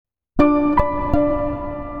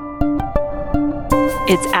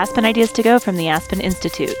It's Aspen Ideas to Go from the Aspen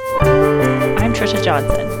Institute. I'm Trisha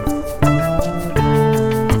Johnson.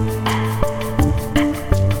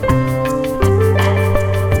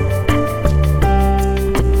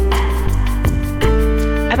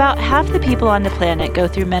 About half the people on the planet go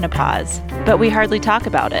through menopause, but we hardly talk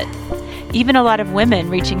about it. Even a lot of women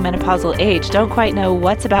reaching menopausal age don't quite know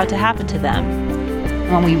what's about to happen to them.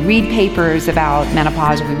 When we read papers about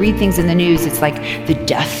menopause, or we read things in the news, it's like the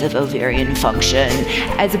death of ovarian function,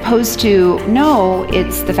 as opposed to, no,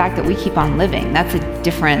 it's the fact that we keep on living. That's a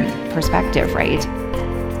different perspective, right?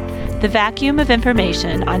 The vacuum of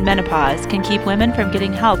information on menopause can keep women from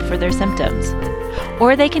getting help for their symptoms.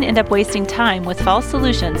 Or they can end up wasting time with false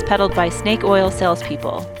solutions peddled by snake oil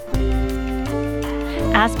salespeople.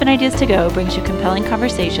 Aspen Ideas to Go brings you compelling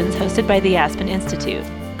conversations hosted by the Aspen Institute.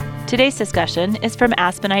 Today's discussion is from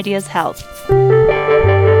Aspen Ideas Health.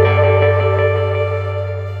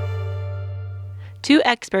 Two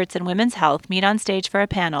experts in women's health meet on stage for a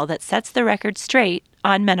panel that sets the record straight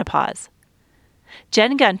on menopause.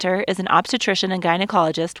 Gunter is an obstetrician and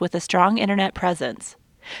gynecologist with a strong internet presence.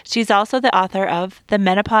 She's also the author of the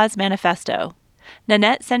Menopause Manifesto.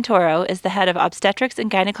 Nanette Santoro is the head of obstetrics and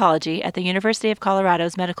gynecology at the University of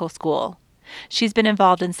Colorado's Medical School. She's been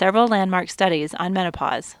involved in several landmark studies on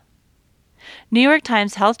menopause. New York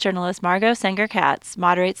Times health journalist Margot Sanger-Katz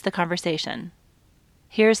moderates the conversation.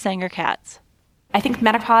 Here's Sanger-Katz. I think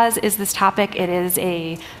menopause is this topic. It is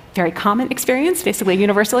a very common experience, basically a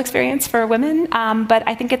universal experience for women, but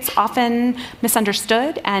I think it's often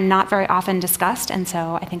misunderstood and not very often discussed, and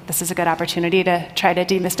so I think this is a good opportunity to try to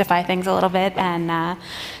demystify things a little bit and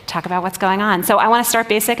talk about what's going on. So I want to start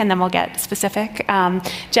basic and then we'll get specific.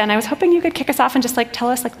 Jen, I was hoping you could kick us off and just tell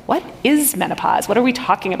us what is menopause? What are we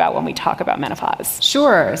talking about when we talk about menopause?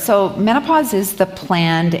 Sure. So menopause is the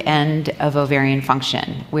planned end of ovarian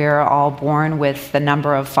function. We're all born with the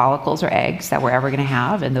number of follicles or eggs that we're ever going to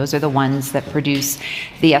have, and those are the ones that produce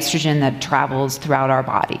the estrogen that travels throughout our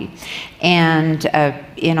body. And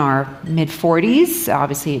in our mid-40s,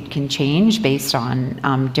 obviously it can change based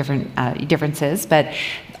on differences, but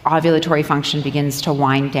ovulatory function begins to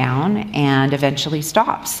wind down and eventually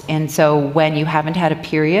stops. And so when you haven't had a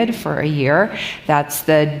period for a year, that's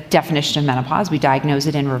the definition of menopause. We diagnose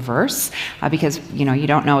it in reverse because you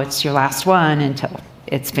don't know it's your last one until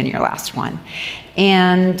it's been your last one.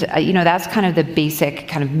 And, that's kind of the basic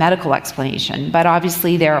kind of medical explanation. But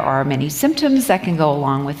obviously there are many symptoms that can go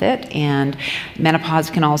along with it. And menopause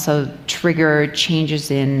can also trigger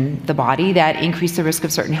changes in the body that increase the risk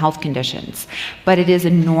of certain health conditions. But it is a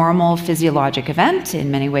normal physiologic event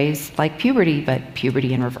in many ways, like puberty, but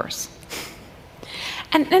puberty in reverse.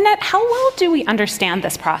 And Nanette, how well do we understand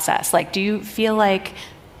this process? Do you feel like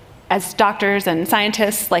as doctors and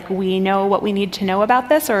scientists, we know what we need to know about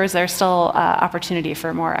this, or is there still opportunity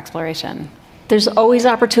for more exploration? There's always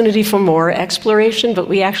opportunity for more exploration, but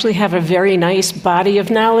we actually have a very nice body of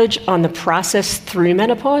knowledge on the process through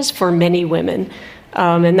menopause for many women.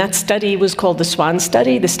 And that study was called the SWAN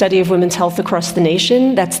study, the study of women's health across the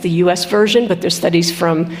nation. That's the US version, but there's studies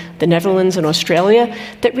from the Netherlands and Australia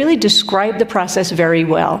that really describe the process very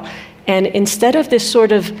well. And instead of this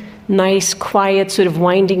sort of nice, quiet sort of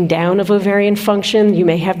winding down of ovarian function, you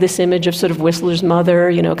may have this image of sort of Whistler's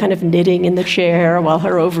mother, kind of knitting in the chair while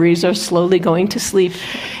her ovaries are slowly going to sleep.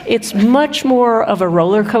 It's much more of a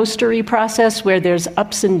roller coastery process where there's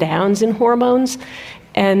ups and downs in hormones.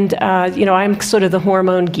 And, I'm sort of the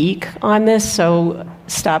hormone geek on this, so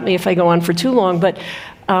stop me if I go on for too long, but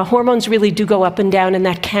hormones really do go up and down, and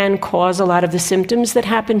that can cause a lot of the symptoms that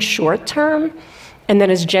happen short term. And then,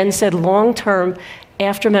 as Jen said, long term,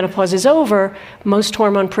 after menopause is over, most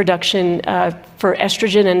hormone production for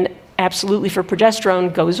estrogen and absolutely for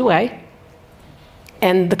progesterone goes away.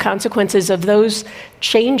 And the consequences of those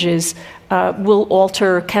changes can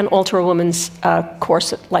alter a woman's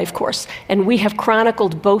life course. And we have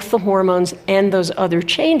chronicled both the hormones and those other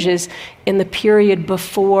changes in the period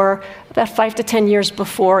before, about 5 to 10 years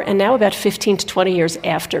before, and now about 15 to 20 years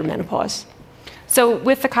after menopause. So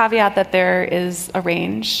with the caveat that there is a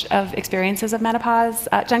range of experiences of menopause,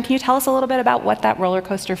 Jen, can you tell us a little bit about what that roller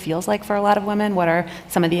coaster feels like for a lot of women? What are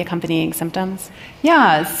some of the accompanying symptoms?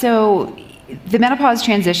 Yeah, so the menopause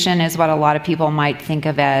transition is what a lot of people might think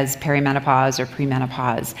of as perimenopause or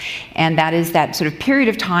premenopause. And that is that sort of period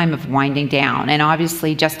of time of winding down. And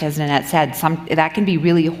obviously, just as Nanette said, that can be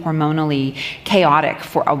really hormonally chaotic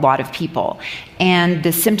for a lot of people. and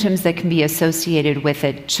the symptoms that can be associated with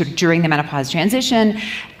it during the menopause transition.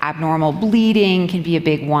 Abnormal bleeding can be a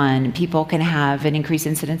big one. People can have an increased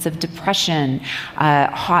incidence of depression,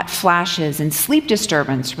 hot flashes, and sleep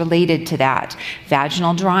disturbance related to that,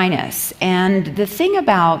 vaginal dryness. And the thing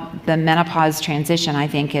about the menopause transition, I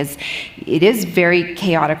think, is it is very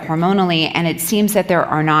chaotic hormonally, and it seems that there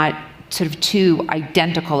are not sort of two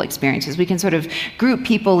identical experiences. We can sort of group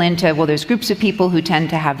people into, well, there's groups of people who tend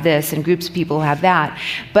to have this and groups of people who have that.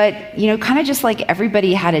 But, kind of just like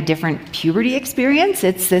everybody had a different puberty experience,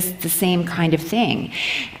 it's the same kind of thing.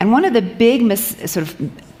 And one of the big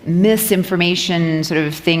misinformation sort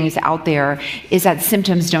of things out there is that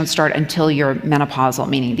symptoms don't start until you're menopausal,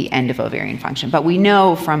 meaning the end of ovarian function. But we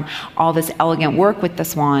know from all this elegant work with the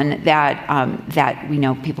SWAN that we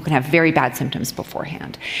know people can have very bad symptoms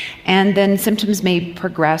beforehand. And then symptoms may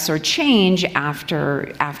progress or change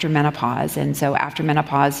after menopause. And so after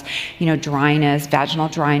menopause, dryness, vaginal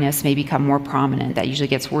dryness may become more prominent. That usually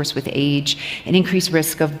gets worse with age, an increased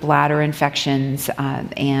risk of bladder infections,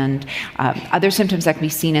 and other symptoms that can be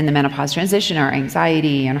seen in the menopause transition are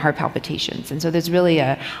anxiety and heart palpitations. And so there's really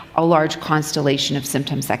a large constellation of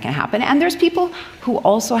symptoms that can happen. And there's people who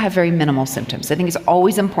also have very minimal symptoms. I think it's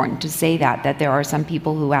always important to say that there are some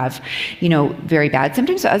people who have, very bad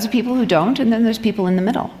symptoms, other people who don't, and then there's people in the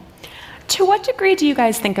middle. To what degree do you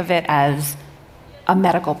guys think of it as a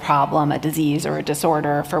medical problem, a disease or a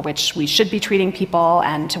disorder for which we should be treating people?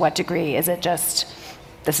 And to what degree is it just,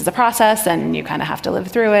 this is a process and you kind of have to live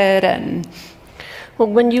through it? And well,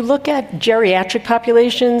 when you look at geriatric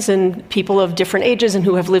populations and people of different ages and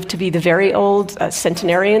who have lived to be the very old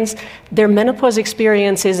centenarians, their menopause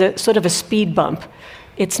experience is a sort of a speed bump.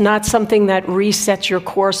 It's not something that resets your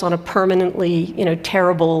course on a permanently,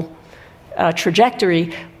 terrible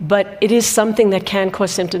trajectory, but it is something that can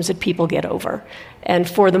cause symptoms that people get over. And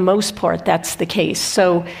for the most part, that's the case.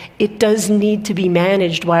 So it does need to be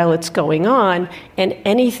managed while it's going on, and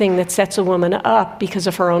anything that sets a woman up because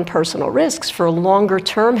of her own personal risks for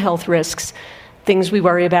longer-term health risks, things we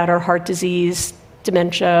worry about are heart disease,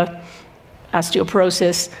 dementia,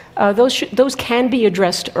 osteoporosis, those can be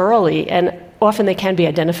addressed early, and often they can be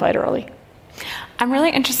identified early. I'm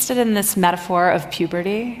really interested in this metaphor of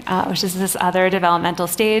puberty, which is this other developmental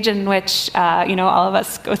stage in which, all of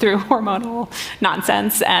us go through hormonal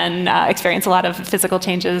nonsense and experience a lot of physical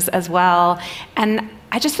changes as well. And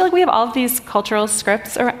I just feel like we have all of these cultural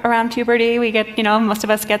scripts around puberty. We get, most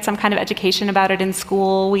of us get some kind of education about it in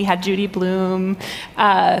school. We had Judy Blume.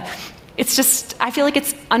 It's just, I feel like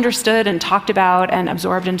it's understood and talked about and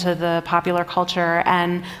absorbed into the popular culture.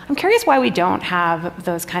 And I'm curious why we don't have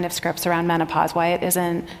those kind of scripts around menopause, why it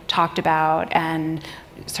isn't talked about and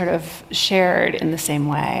sort of shared in the same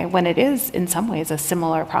way, when it is, in some ways, a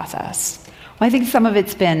similar process. Well, I think some of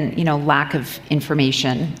it's been, lack of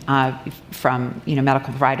information from, medical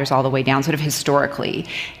providers all the way down, sort of historically.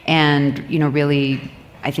 And, really,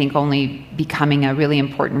 I think only becoming a really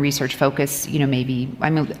important research focus,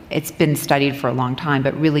 it's been studied for a long time,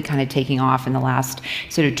 but really kind of taking off in the last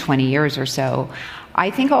sort of 20 years or so.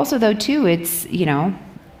 I think also, though, too, it's,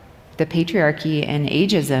 the patriarchy and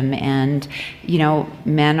ageism and,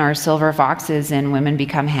 men are silver foxes and women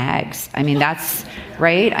become hags. That's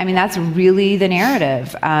right. That's really the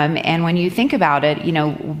narrative. And when you think about it,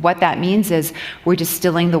 what that means is we're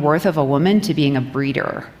distilling the worth of a woman to being a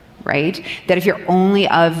breeder. Right? That if you're only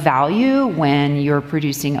of value when you're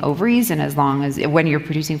producing ovaries and when you're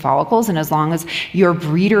producing follicles, and as long as your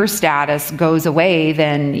breeder status goes away,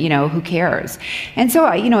 then, who cares? And so,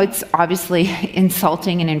 it's obviously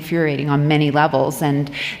insulting and infuriating on many levels,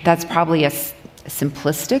 and that's probably a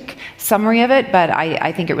simplistic summary of it, but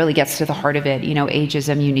I think it really gets to the heart of it.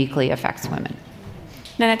 Ageism uniquely affects women.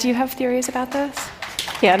 Nanette, do you have theories about this?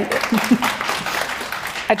 Yeah.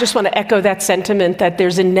 I just want to echo that sentiment that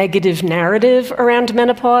there's a negative narrative around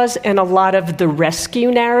menopause, and a lot of the rescue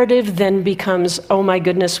narrative then becomes, oh my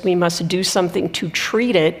goodness, we must do something to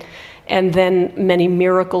treat it, and then many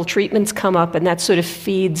miracle treatments come up, and that sort of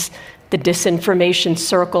feeds the disinformation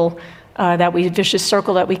circle, vicious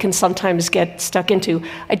circle that we can sometimes get stuck into.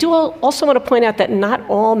 I do also want to point out that not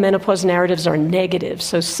all menopause narratives are negative.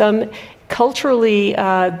 So some culturally,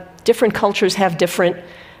 different cultures have different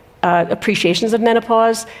appreciations of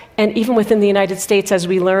menopause, and even within the United States, as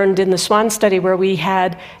we learned in the SWAN study, where we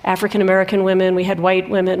had African American women, we had white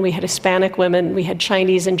women, we had Hispanic women, we had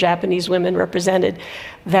Chinese and Japanese women represented,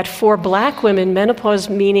 that for Black women, menopause,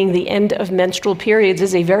 meaning the end of menstrual periods,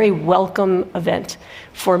 is a very welcome event.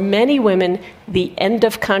 For many women, the end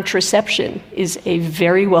of contraception is a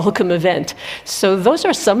very welcome event. So those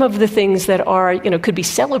are some of the things that are, could be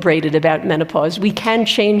celebrated about menopause. We can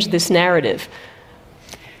change this narrative.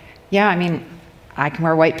 Yeah, I mean, I can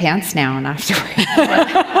wear white pants now and not have to wear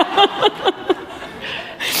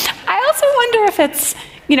I also wonder if it's,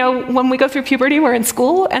 when we go through puberty, we're in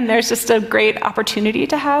school, and there's just a great opportunity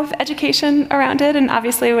to have education around it. And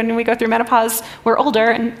obviously, when we go through menopause, we're older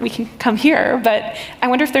and we can come here. But I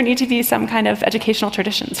wonder if there need to be some kind of educational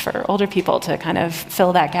traditions for older people to kind of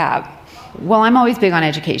fill that gap. Well, I'm always big on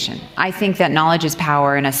education. I think that knowledge is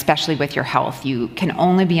power, and especially with your health, you can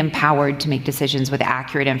only be empowered to make decisions with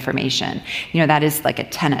accurate information. That is like a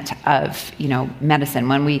tenet of, medicine.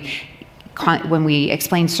 When we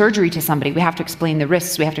explain surgery to somebody, we have to explain the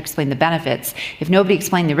risks, we have to explain the benefits. If nobody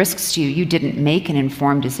explained the risks to you, you didn't make an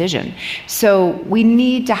informed decision. So we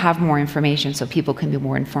need to have more information so people can be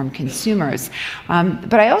more informed consumers.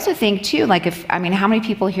 But I also think too, how many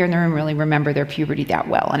people here in the room really remember their puberty that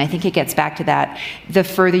well? And I think it gets back to that, the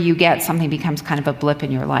further you get, something becomes kind of a blip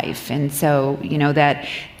in your life. And so,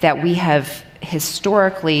 that we have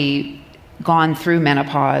historically gone through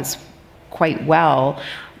menopause quite well,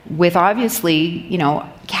 with obviously,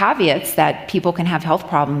 caveats that people can have health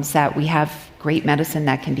problems, that we have great medicine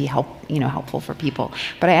that can be helpful for people.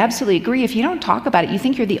 But I absolutely agree. If you don't talk about it, you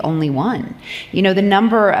think you're the only one. The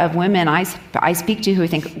number of women I speak to who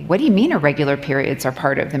think, what do you mean irregular periods are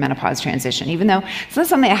part of the menopause transition? Even though it's not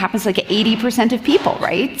something that happens to 80% of people,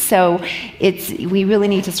 right? So we really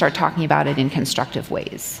need to start talking about it in constructive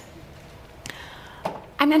ways.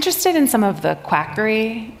 I'm interested in some of the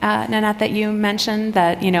quackery, Nanette, that you mentioned,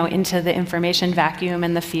 that, into the information vacuum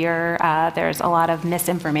and the fear, there's a lot of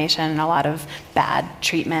misinformation and a lot of bad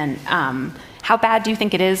treatment. How bad do you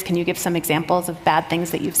think it is? Can you give some examples of bad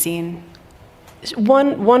things that you've seen?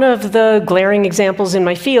 One of the glaring examples in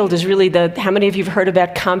my field is really how many of you have heard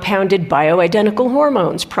about compounded bioidentical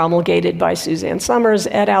hormones promulgated by Suzanne Summers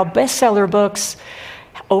et al. Bestseller books.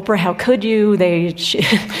 Oprah, how could you?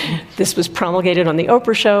 This was promulgated on the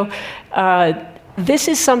Oprah show. This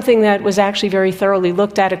is something that was actually very thoroughly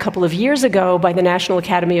looked at a couple of years ago by the National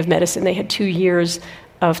Academy of Medicine. They had 2 years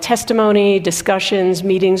of testimony, discussions,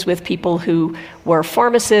 meetings with people who were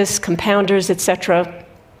pharmacists, compounders, etc.,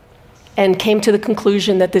 and came to the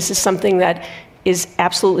conclusion that this is something that is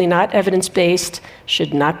absolutely not evidence-based,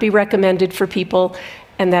 should not be recommended for people,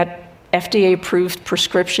 and that FDA-approved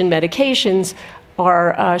prescription medications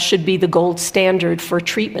should be the gold standard for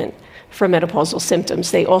treatment for menopausal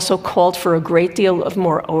symptoms. They also called for a great deal of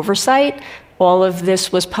more oversight. All of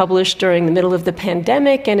this was published during the middle of the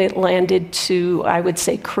pandemic, and it landed to, I would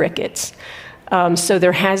say, crickets. So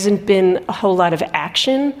there hasn't been a whole lot of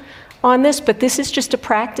action on this, but this is just a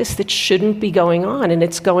practice that shouldn't be going on, and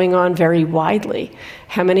it's going on very widely.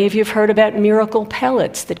 How many of you have heard about miracle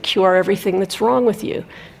pellets that cure everything that's wrong with you?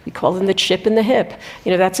 We call them the chip in the hip.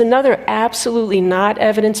 That's another absolutely not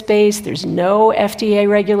evidence-based. There's no FDA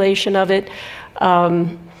regulation of it.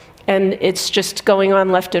 And it's just going on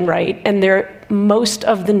left and right. And most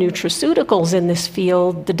of the nutraceuticals in this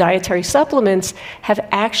field, the dietary supplements, have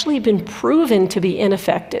actually been proven to be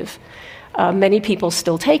ineffective. Many people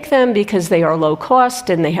still take them because they are low cost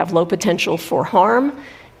and they have low potential for harm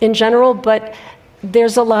in general, but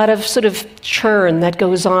there's a lot of sort of churn that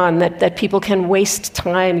goes on that people can waste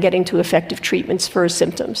time getting to effective treatments for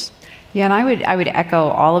symptoms. Yeah, and I would echo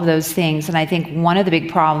all of those things. And I think one of the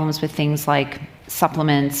big problems with things like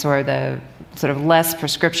supplements or the sort of less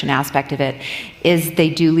prescription aspect of it is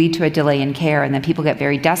they do lead to a delay in care, and then people get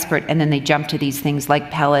very desperate, and then they jump to these things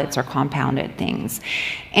like pellets or compounded things.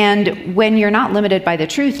 And when you're not limited by the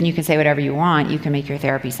truth and you can say whatever you want, you can make your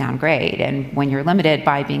therapy sound great. And when you're limited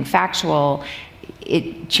by being factual,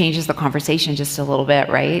 it changes the conversation just a little bit,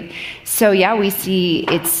 right? So yeah, we see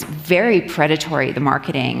it's very predatory, the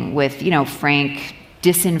marketing, with, frank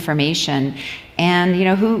disinformation. And,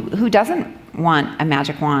 who doesn't want a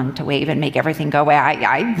magic wand to wave and make everything go away?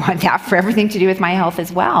 I want that for everything to do with my health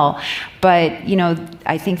as well. But,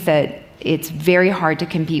 I think that it's very hard to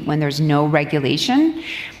compete when there's no regulation.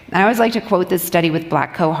 I always like to quote this study with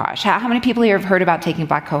black cohosh. How many people here have heard about taking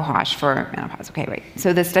black cohosh for menopause? Okay, right.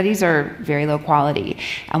 So the studies are very low quality.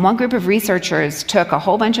 And one group of researchers took a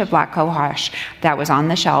whole bunch of black cohosh that was on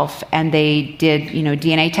the shelf, and they did,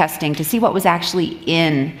 DNA testing to see what was actually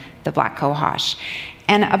in the black cohosh.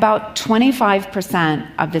 And about 25%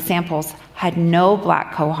 of the samples had no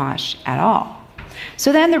black cohosh at all.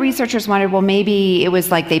 So then the researchers wondered, well, maybe it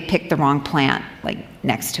was like they picked the wrong plant,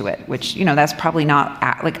 next to it, which, that's probably not,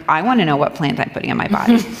 I want to know what plant I'm putting in my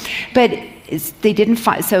body. But they didn't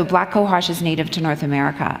find, so black cohosh is native to North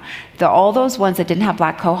America. All those ones that didn't have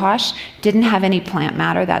black cohosh didn't have any plant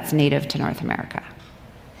matter that's native to North America.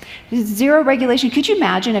 Zero regulation. Could you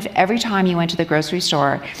imagine if every time you went to the grocery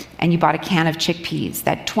store and you bought a can of chickpeas,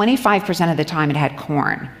 that 25% of the time it had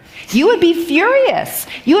corn? You would be furious.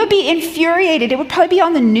 You would be infuriated. It would probably be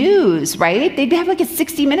on the news, right? They'd have like a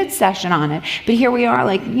 60-minute session on it. But here we are,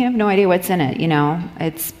 like, you have no idea what's in it, you know?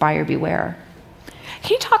 It's buyer beware.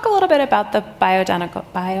 Can you talk a little bit about the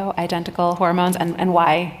bioidentical hormones and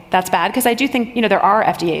why that's bad? Because I do think, you know, there are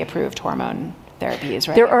FDA-approved hormone therapies,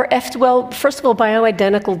 right? There are, well, first of all,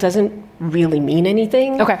 bioidentical doesn't really mean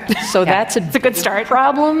anything. Okay. So that's a good start.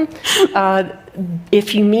 Problem.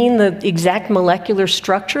 If you mean the exact molecular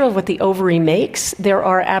structure of what the ovary makes, there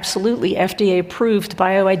are absolutely FDA-approved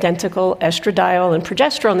bioidentical estradiol and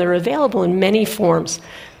progesterone that are available in many forms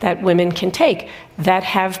that women can take that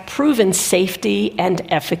have proven safety and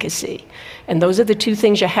efficacy. And those are the two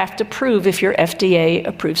things you have to prove if you're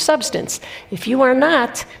FDA-approved substance. If you are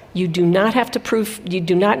not, you do not have to prove, you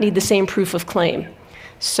do not need the same proof of claim.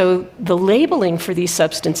 So the labeling for these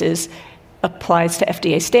substances applies to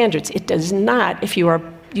FDA standards. It does not if you are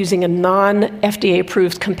using a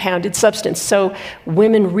non-FDA-approved compounded substance. So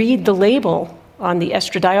women read the label on the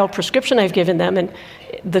estradiol prescription I've given them, and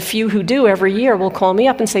the few who do every year will call me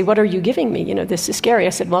up and say, what are you giving me? You know, this is scary. I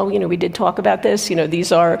said, well, you know, we did talk about this. You know,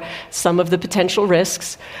 these are some of the potential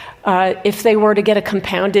risks. If they were to get a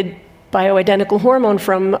compounded bioidentical hormone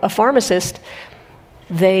from a pharmacist,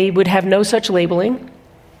 they would have no such labeling.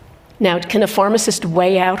 Now, can a pharmacist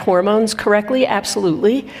weigh out hormones correctly?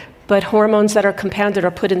 Absolutely. But hormones that are compounded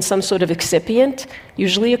are put in some sort of excipient,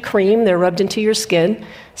 usually a cream. They're rubbed into your skin.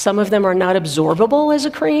 Some of them are not absorbable as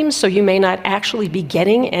a cream, so you may not actually be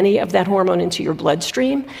getting any of that hormone into your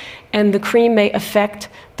bloodstream. And the cream may affect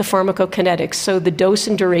the pharmacokinetics. So the dose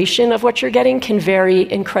and duration of what you're getting can vary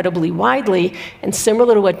incredibly widely. And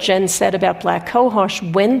similar to what Jen said about black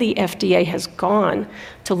cohosh, when the FDA has gone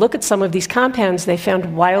to look at some of these compounds, they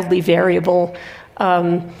found wildly variable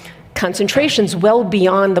concentrations well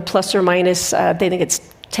beyond the plus or minus, they think it's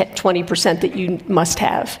 20% that you must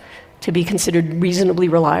have to be considered reasonably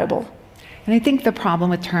reliable. And I think the problem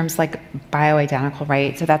with terms like bioidentical,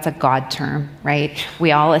 right? So that's a God term, right?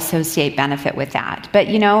 We all associate benefit with that. But,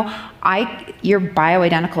 you know, your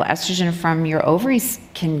bioidentical estrogen from your ovaries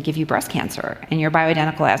can give you breast cancer, and your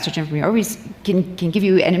bioidentical estrogen from your ovaries can give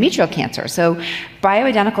you endometrial cancer. So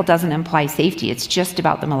bioidentical doesn't imply safety. It's just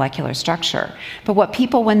about the molecular structure. But what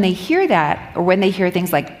people, when they hear that, or when they hear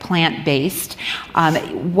things like plant-based,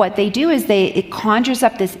 what they do is it conjures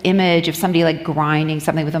up this image of somebody like grinding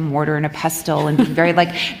something with a mortar and a pestle and being very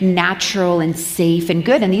like natural and safe and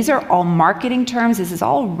good. And these are all marketing terms. This is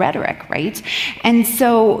all rhetoric, right? And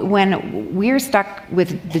so when we're stuck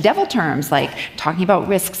with the devil terms, like talking about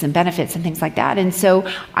risks and benefits and things like that. And so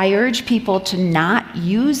I urge people to not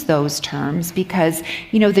use those terms because,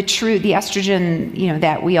 you know, the estrogen, you know,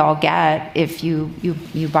 that we all get if you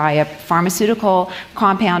buy a pharmaceutical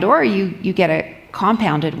compound or you get a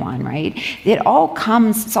compounded one, right?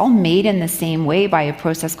 It's all made in the same way by a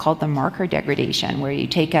process called the marker degradation, where you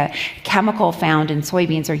take a chemical found in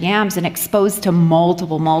soybeans or yams and exposed to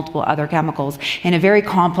multiple other chemicals in a very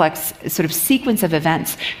complex sort of sequence of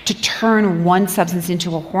events to turn one substance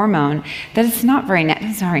into a hormone that is not very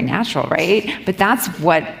natural, right? But that's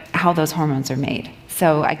how those hormones are made.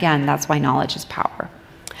 So again, that's why knowledge is power.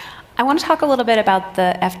 I want to talk a little bit about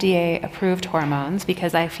the FDA-approved hormones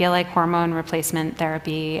because I feel like hormone replacement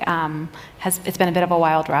therapy it's been a bit of a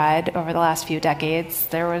wild ride over the last few decades.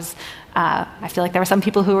 I feel like there were some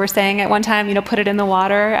people who were saying at one time, you know, put it in the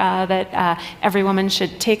water, that every woman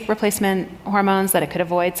should take replacement hormones, that it could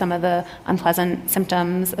avoid some of the unpleasant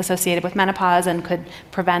symptoms associated with menopause and could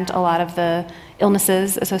prevent a lot of the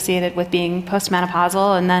illnesses associated with being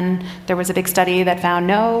postmenopausal. And then there was a big study that found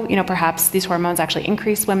no, you know, perhaps these hormones actually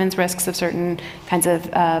increase women's risks of certain kinds of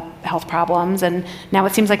health problems. And now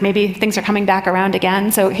it seems like maybe things are coming back around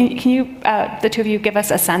again. So can you, the two of you, give us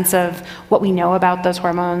a sense of what we know about those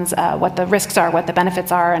hormones, what the risks are, what the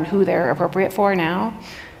benefits are, and who they're appropriate for now?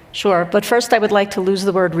 Sure, but first I would like to lose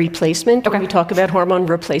the word replacement when we talk about hormone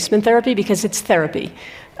replacement therapy because it's therapy.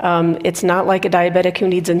 It's not like a diabetic who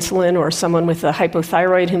needs insulin or someone with a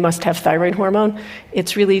hypothyroid who must have thyroid hormone.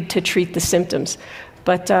 It's really to treat the symptoms.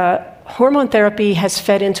 But hormone therapy has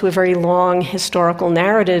fed into a very long historical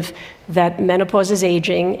narrative that menopause is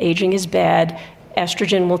aging is bad,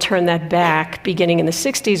 estrogen will turn that back beginning in the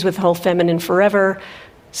 60s with the whole feminine forever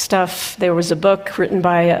stuff. There was a book written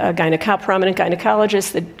by a prominent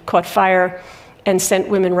gynecologist that caught fire and sent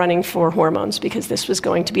women running for hormones because this was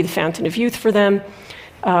going to be the fountain of youth for them.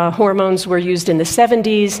 Hormones were used in the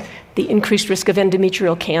 70s. The increased risk of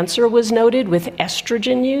endometrial cancer was noted with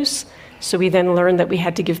estrogen use. So we then learned that we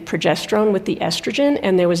had to give progesterone with the estrogen,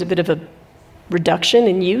 and there was a bit of a reduction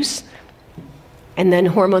in use. And then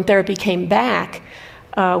hormone therapy came back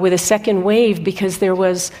with a second wave because there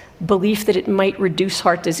was belief that it might reduce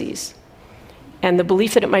heart disease. And the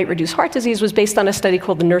belief that it might reduce heart disease was based on a study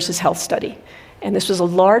called the Nurses' Health Study. And this was a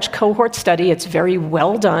large cohort study. It's very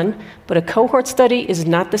well done, but a cohort study is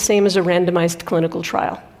not the same as a randomized clinical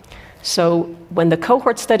trial. So when the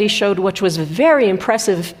cohort study showed, which was a very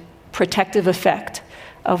impressive protective effect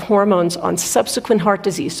of hormones on subsequent heart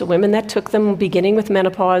disease, so women that took them beginning with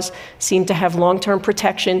menopause seemed to have long-term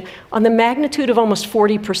protection on the magnitude of almost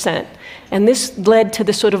 40%. And this led to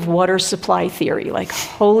the sort of water supply theory, like,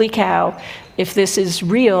 holy cow, if this is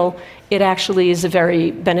real, it actually is a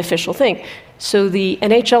very beneficial thing. So the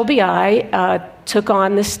NHLBI took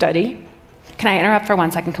on this study. Can I interrupt for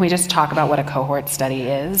 1 second? Can we just talk about what a cohort study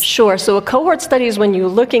is? Sure. So a cohort study is when you're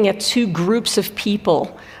looking at two groups of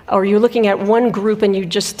people, or you're looking at one group and you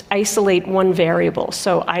just isolate one variable.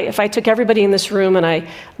 So if I took everybody in this room and I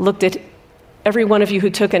looked at every one of you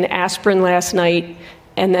who took an aspirin last night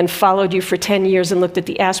and then followed you for 10 years and looked at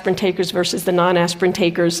the aspirin takers versus the non-aspirin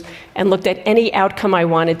takers and looked at any outcome I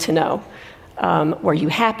wanted to know. Were you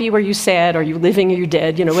happy? Were you sad? Are you living? Are you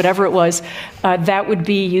dead? Whatever it was, that would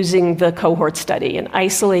be using the cohort study and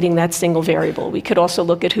isolating that single variable. We could also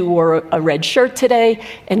look at who wore a red shirt today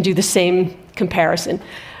and do the same comparison.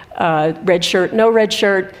 Red shirt, no red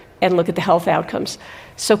shirt, and look at the health outcomes.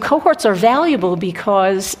 So cohorts are valuable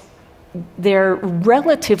because they're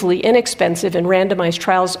relatively inexpensive and randomized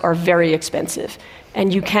trials are very expensive.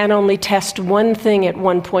 And you can only test one thing at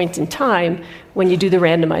one point in time when you do the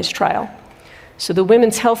randomized trial. So the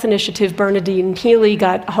Women's Health Initiative, Bernadine Healy,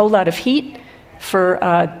 got a whole lot of heat for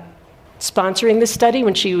sponsoring this study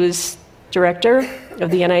when she was director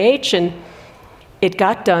of the NIH, and it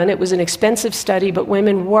got done. It was an expensive study, but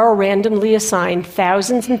women were randomly assigned,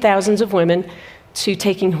 thousands and thousands of women, to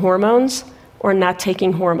taking hormones or not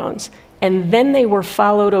taking hormones. And then they were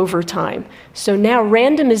followed over time. So now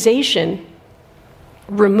randomization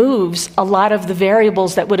removes a lot of the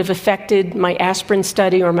variables that would have affected my aspirin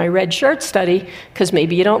study or my red shirt study, because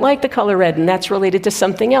maybe you don't like the color red and that's related to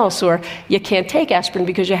something else, or you can't take aspirin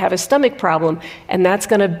because you have a stomach problem, and that's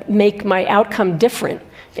going to make my outcome different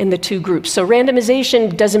in the two groups. So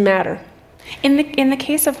randomization doesn't matter. In the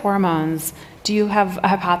case of hormones, do you have a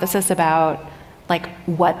hypothesis about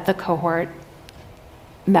what the cohort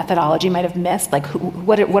methodology might have missed?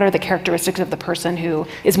 What are the characteristics of the person who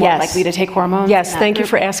is more likely to take hormones? Yes, thank you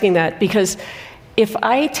for asking that, because if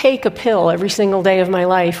I take a pill every single day of my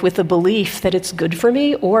life with the belief that it's good for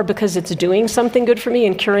me, or because it's doing something good for me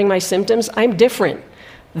and curing my symptoms, I'm different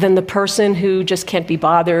than the person who just can't be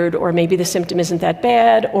bothered, or maybe the symptom isn't that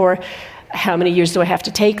bad, or how many years do I have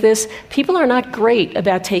to take this? People are not great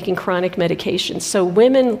about taking chronic medications. So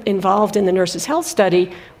women involved in the Nurses' Health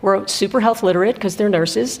Study were super health literate because they're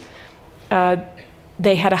nurses.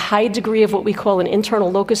 They had a high degree of what we call an internal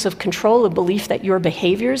locus of control, a belief that your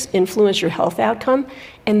behaviors influence your health outcome.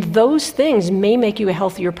 And those things may make you a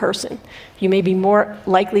healthier person. You may be more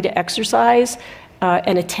likely to exercise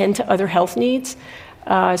and attend to other health needs.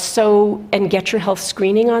 And get your health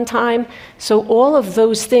screening on time. So all of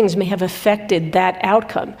those things may have affected that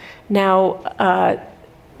outcome. Now,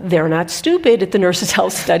 they're not stupid at the Nurses'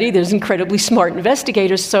 Health Study. There's incredibly smart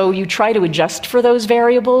investigators, so you try to adjust for those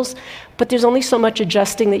variables, but there's only so much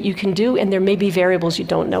adjusting that you can do, and there may be variables you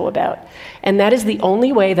don't know about. And that is the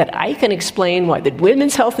only way that I can explain why the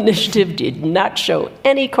Women's Health Initiative did not show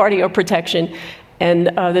any cardio protection, and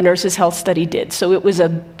the Nurses' Health Study did. So it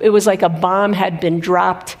was like a bomb had been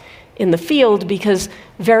dropped in the field, because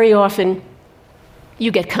very often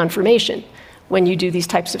you get confirmation when you do these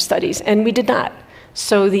types of studies, and we did not.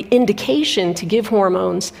 So the indication to give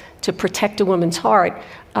hormones to protect a woman's heart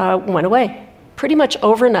went away pretty much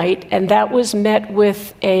overnight, and that was met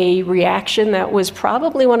with a reaction that was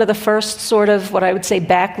probably one of the first sort of what I would say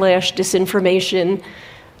backlash, disinformation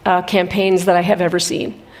campaigns that I have ever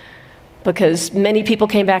seen. Because many people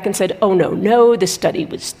came back and said, oh, no, this study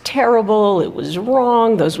was terrible, it was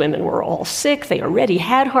wrong, those women were all sick, they already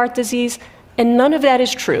had heart disease, and none of that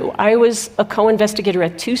is true. I was a co-investigator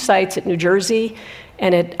at 2 sites at New Jersey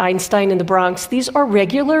and at Einstein in the Bronx. These are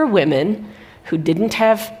regular women who didn't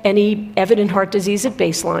have any evident heart disease at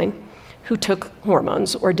baseline, who took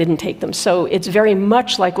hormones or didn't take them. So it's very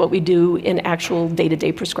much like what we do in actual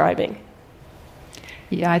day-to-day prescribing.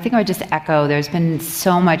 Yeah, I think I would just echo, there's been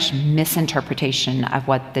so much misinterpretation of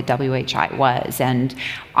what the WHI was. And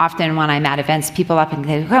often when I'm at events, people up and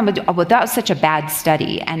say, oh, well, that was such a bad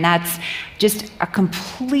study. And that's just a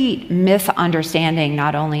complete misunderstanding,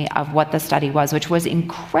 not only of what the study was, which was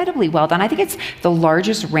incredibly well done. I think it's the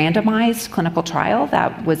largest randomized clinical trial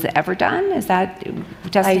that was ever done. Is that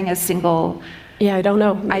testing a single Yeah, I don't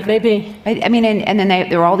know. Maybe. I mean, and then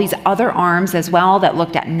there were all these other arms as well that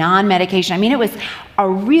looked at non-medication. I mean, it was a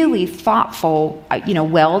really thoughtful,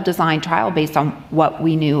 well-designed trial based on what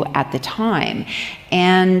we knew at the time.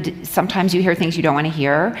 And sometimes you hear things you don't want to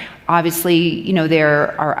hear. Obviously,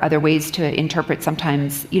 there are other ways to interpret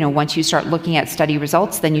sometimes, once you start looking at study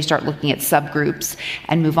results, then you start looking at subgroups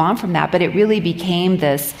and move on from that. But it really became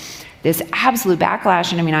this absolute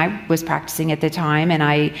backlash. And I mean, I was practicing at the time,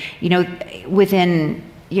 and within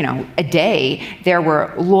a day, there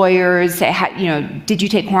were lawyers, did you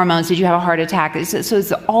take hormones? Did you have a heart attack? So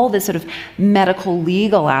all this sort of medical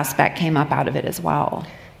legal aspect came up out of it as well.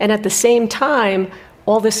 And at the same time,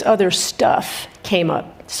 all this other stuff came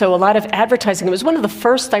up. So a lot of advertising. It was one of the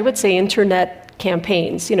first, I would say, internet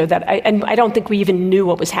campaigns, and I don't think we even knew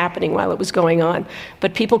what was happening while it was going on.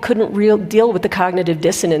 But people couldn't deal with the cognitive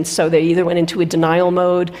dissonance, so they either went into a denial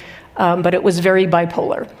mode, but it was very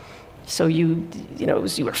bipolar. So you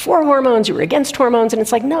were for hormones, you were against hormones, and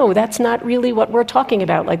it's like, no, that's not really what we're talking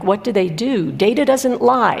about. Like, what do they do? Data doesn't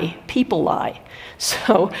lie, people lie.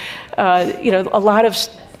 So,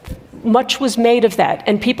 much was made of that,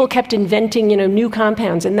 and people kept inventing, new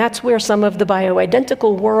compounds, and that's where some of the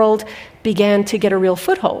bioidentical world began to get a real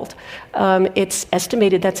foothold. It's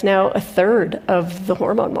estimated that's now a third of the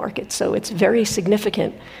hormone market, so it's very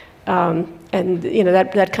significant, and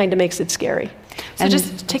that kind of makes it scary. So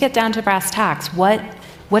just to get down to brass tacks, what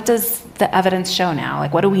does the evidence show now?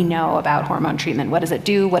 Like, what do we know about hormone treatment? What does it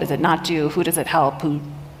do? What does it not do? Who does it help?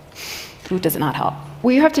 Who does it not help?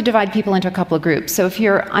 Well, you have to divide people into a couple of groups. So if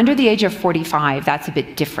you're under the age of 45, that's a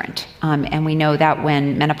bit different. And we know that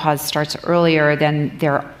when menopause starts earlier, then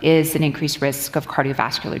there is an increased risk of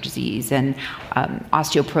cardiovascular disease and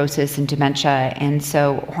osteoporosis and dementia. And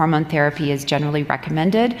so hormone therapy is generally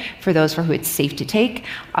recommended for those for who it's safe to take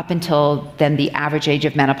up until then the average age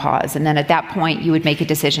of menopause. And then at that point, you would make a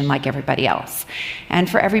decision like everybody else. And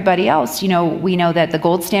for everybody else, we know that the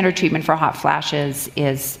gold standard treatment for hot flashes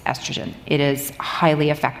is estrogen. It is highly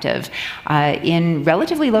effective in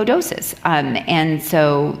relatively low doses. And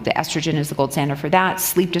so the estrogen is the gold standard for that,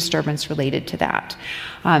 sleep disturbance related to that.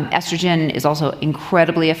 Estrogen is also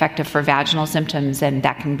incredibly effective for vaginal symptoms, and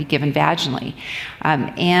that can be given vaginally.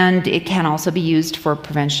 And it can also be used for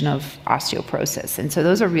prevention of osteoporosis. And so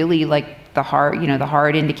those are really like the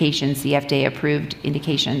hard indications, the FDA-approved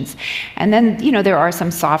indications. And then, there are some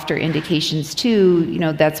softer indications too,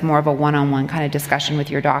 that's more of a one-on-one kind of discussion with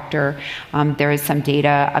your doctor. There is some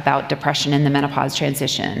data about depression in the menopause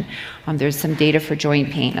transition. There's some data for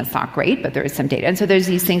joint pain. It's not great, but there is some data. And so there's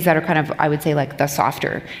these things that are kind of, I would say, like the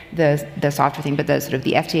softer thing, but the sort of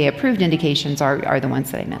the FDA-approved indications are the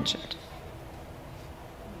ones that I mentioned.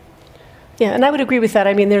 Yeah, and I would agree with that.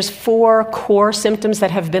 I mean, there's 4 core symptoms that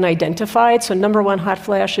have been identified. So number 1, hot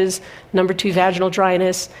flashes. Number 2, vaginal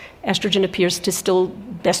dryness. Estrogen appears to still,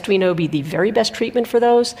 best we know, be the very best treatment for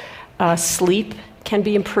those. Sleep can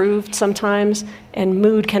be improved sometimes, and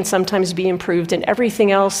mood can sometimes be improved. And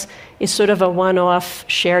everything else is sort of a one-off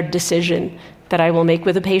shared decision that I will make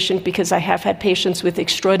with a patient, because I have had patients with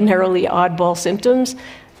extraordinarily oddball symptoms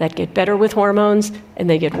that get better with hormones, and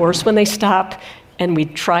they get worse when they stop. And we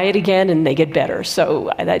try it again, and they get better.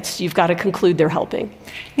 So you've got to conclude they're helping.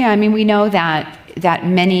 Yeah, I mean, we know that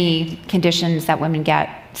many conditions that women get,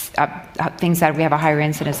 things that we have a higher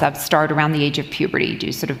incidence of, start around the age of puberty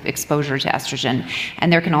due to sort of exposure to estrogen.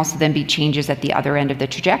 And there can also then be changes at the other end of the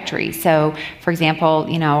trajectory. So, for example,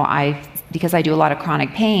 because I do a lot of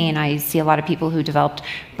chronic pain, I see a lot of people who developed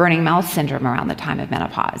burning mouth syndrome around the time of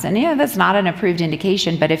menopause. And that's not an approved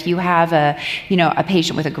indication, but if you have a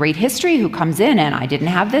patient with a great history who comes in and I didn't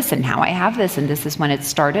have this and now I have this and this is when it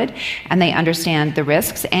started, and they understand the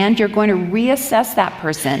risks, and you're going to reassess that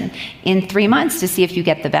person in 3 months to see if you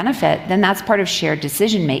get the benefit, then that's part of shared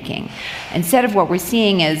decision making. Instead of what we're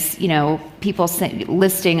seeing is, people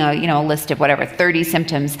listing a list of 30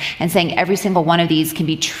 symptoms and saying every single one of these can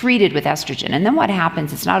be treated with estrogen. And then what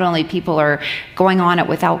happens is not only people are going on it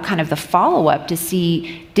without kind of the follow-up to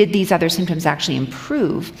see did these other symptoms actually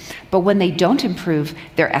improve, but when they don't improve,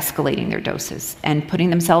 they're escalating their doses and putting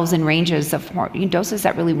themselves in ranges of doses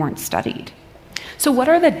that really weren't studied. So what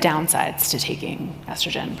are the downsides to taking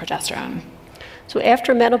estrogen, progesterone? So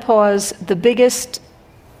after menopause, the biggest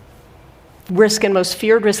risk and most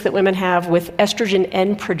feared risk that women have with estrogen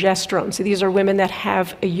and progesterone. So these are women that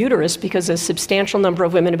have a uterus, because a substantial number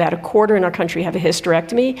of women, about a quarter in our country, have a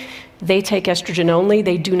hysterectomy. They take estrogen only.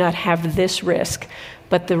 They do not have this risk.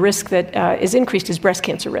 But the risk that is increased is breast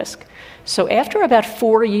cancer risk. So after about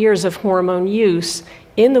 4 years of hormone use,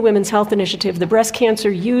 in the Women's Health Initiative, the breast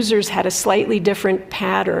cancer users had a slightly different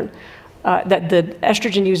pattern that the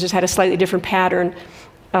estrogen users had a slightly different pattern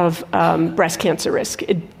of breast cancer risk.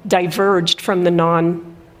 It diverged from the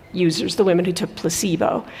non-users, the women who took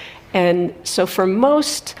placebo. And so for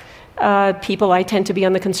most people, I tend to be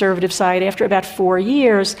on the conservative side. After about 4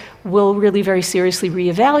 years, we'll really very seriously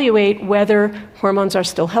reevaluate whether hormones are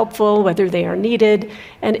still helpful, whether they are needed,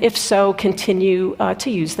 and if so, continue to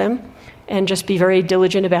use them and just be very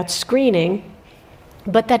diligent about screening.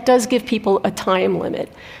 But that does give people a time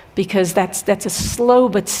limit, because that's a slow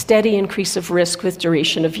but steady increase of risk with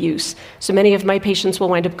duration of use. So many of my patients will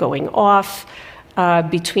wind up going off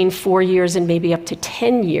between 4 years and maybe up to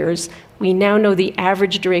 10 years. We now know the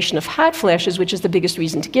average duration of hot flashes, which is the biggest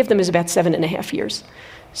reason to give them, is about 7.5 years.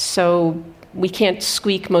 So we can't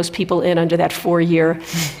squeak most people in under that 4-year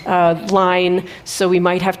line, so we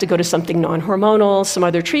might have to go to something non-hormonal, some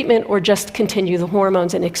other treatment, or just continue the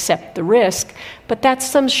hormones and accept the risk. But that's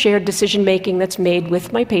some shared decision-making that's made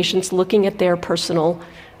with my patients, looking at their personal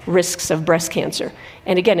risks of breast cancer.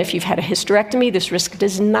 And again, if you've had a hysterectomy, this risk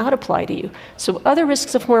does not apply to you. So other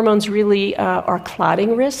risks of hormones really are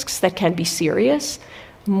clotting risks that can be serious,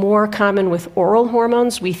 more common with oral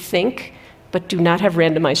hormones, we think, but do not have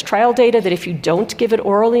randomized trial data, that if you don't give it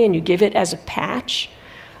orally and you give it as a patch,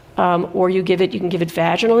 or you can give it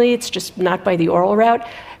vaginally, it's just not by the oral route,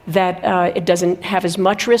 that it doesn't have as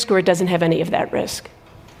much risk, or it doesn't have any of that risk.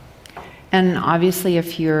 And obviously,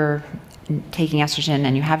 if you're taking estrogen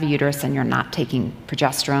and you have a uterus and you're not taking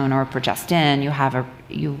progesterone or progestin,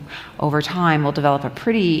 you over time will develop a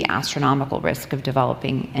pretty astronomical risk of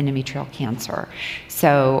developing endometrial cancer.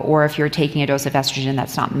 So, or if you're taking a dose of estrogen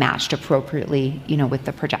that's not matched appropriately, with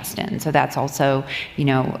the progestin. So that's also,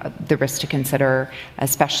 the risk to consider,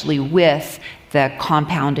 especially with the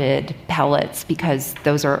compounded pellets, because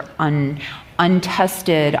those are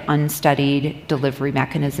untested, unstudied delivery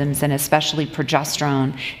mechanisms, and especially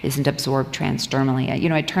progesterone isn't absorbed transdermally.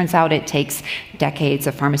 It turns out it takes decades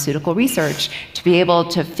of pharmaceutical research to be able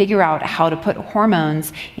to figure out how to put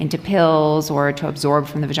hormones into pills or to absorb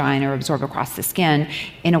from the vagina or absorb across the skin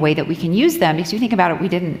in a way that we can use them. Because you think about it, we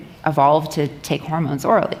didn't evolve to take hormones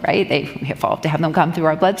orally, right? We evolved to have them come through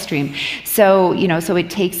our bloodstream. So, so it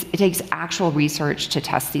takes actual research to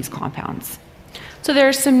test these compounds. So there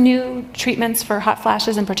are some new treatments for hot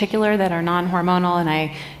flashes in particular that are non-hormonal,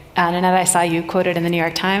 and Nanette, I saw you quoted in the New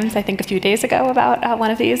York Times, I think a few days ago, about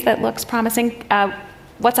one of these that looks promising.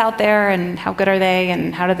 What's out there, and how good are they,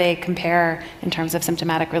 and how do they compare in terms of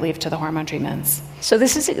symptomatic relief to the hormone treatments? So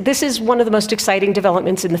this is one of the most exciting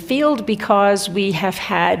developments in the field, because we have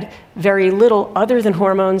had very little other than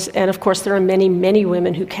hormones, and of course there are many, many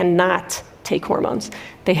women who cannot take hormones.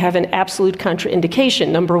 They have an absolute contraindication,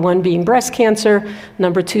 number 1 being breast cancer,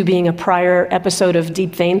 number 2 being a prior episode of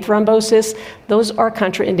deep vein thrombosis. Those are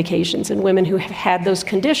contraindications, and women who have had those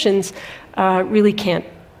conditions really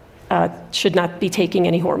should not be taking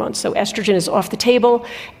any hormones. So estrogen is off the table,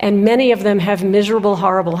 and many of them have miserable,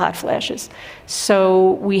 horrible hot flashes.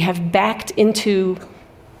 So we have backed into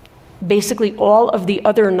basically all of the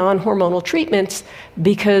other non-hormonal treatments,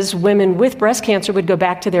 because women with breast cancer would go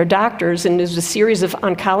back to their doctors, and there's a series of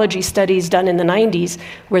oncology studies done in the 90s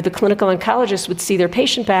where the clinical oncologist would see their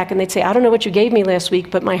patient back and they'd say, I don't know what you gave me last week,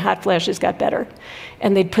 but my hot flashes got better.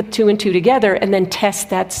 And they'd put 2 and 2 together and then test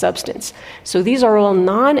that substance. So these are all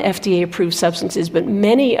non-FDA approved substances, but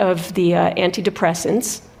many of the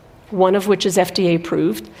antidepressants, one of which is FDA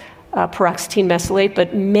approved, paroxetine mesylate,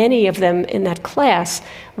 but many of them in that class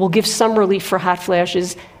will give some relief for hot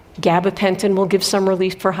flashes. Gabapentin will give some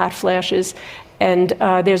relief for hot flashes. And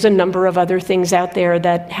there's a number of other things out there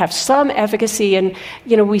that have some efficacy. And,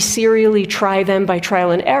 we serially try them by trial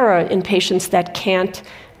and error in patients that can't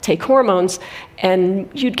take hormones. And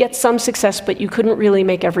you'd get some success, but you couldn't really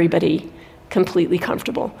make everybody completely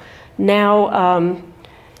comfortable. Now,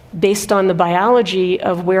 based on the biology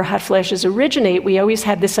of where hot flashes originate, we always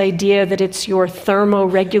had this idea that it's your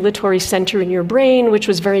thermoregulatory center in your brain, which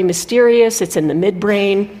was very mysterious. It's in the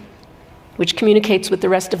midbrain, which communicates with the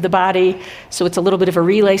rest of the body, so it's a little bit of a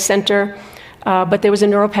relay center. But there was a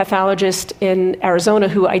neuropathologist in Arizona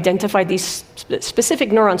who identified these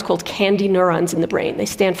specific neurons called candy neurons in the brain. They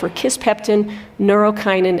stand for kispeptin,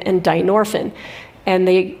 neurokinin, and dynorphin. And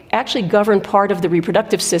they actually govern part of the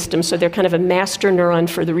reproductive system, so they're kind of a master neuron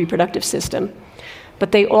for the reproductive system.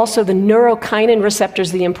 But they also, the neurokinin receptor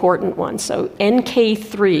is the important one. So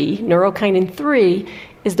NK3, neurokinin 3,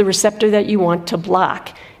 is the receptor that you want to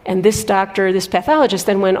block. And this pathologist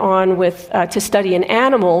then went on to study in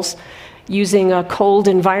animals using a cold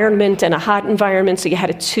environment and a hot environment. So you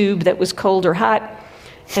had a tube that was cold or hot,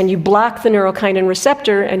 and you block the neurokinin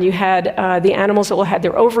receptor, and you had the animals that had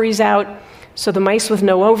their ovaries out, So the mice with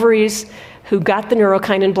no ovaries who got the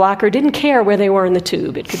neurokinin blocker didn't care where they were in the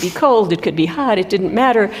tube. It could be cold, it could be hot, it didn't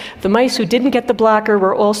matter. The mice who didn't get the blocker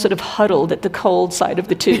were all sort of huddled at the cold side of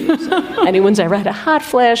the tubes. Anyone's ever had a hot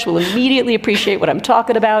flash will immediately appreciate what I'm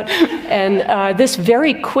talking about. And this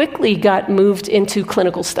very quickly got moved into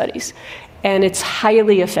clinical studies. And it's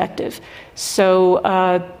highly effective. So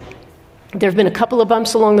there have been a couple of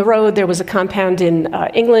bumps along the road. There was a compound in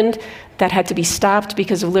England that had to be stopped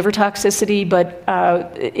because of liver toxicity, but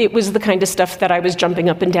it was the kind of stuff that I was jumping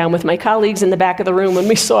up and down with my colleagues in the back of the room when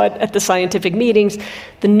we saw it at the scientific meetings.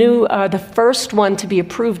 The first one to be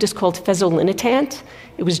approved is called fezolinetant.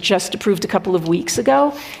 It was just approved a couple of weeks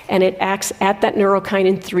ago, and it acts at that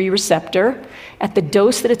neurokinin 3 receptor. At the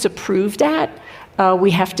dose that it's approved at,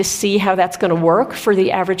 we have to see how that's going to work for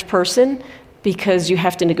the average person, because you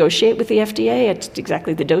have to negotiate with the FDA. It's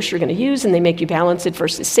exactly the dose you're going to use, and they make you balance it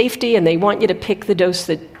versus safety, and they want you to pick the dose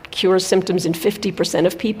that cures symptoms in 50%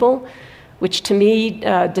 of people, which to me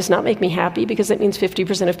does not make me happy, because that means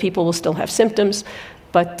 50% of people will still have symptoms.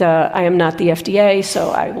 But I am not the FDA,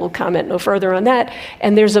 so I will comment no further on that.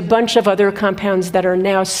 And there's a bunch of other compounds that are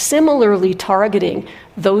now similarly targeting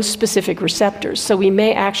those specific receptors. So we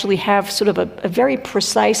may actually have sort of a very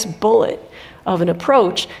precise bullet of an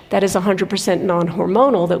approach that is 100%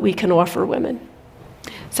 non-hormonal that we can offer women.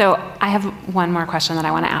 So I have one more question that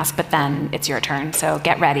I want to ask, but then it's your turn, so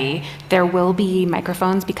get ready. There will be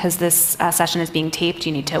microphones because this session is being taped.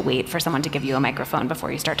 You need to wait for someone to give you a microphone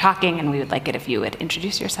before you start talking, and we would like it if you would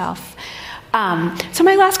introduce yourself. So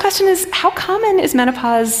my last question is, how common is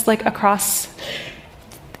menopause across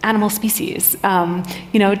animal species?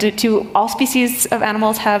 Do all species of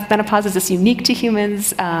animals have menopause? Is this unique to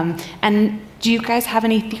humans? And do you guys have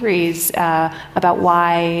any theories about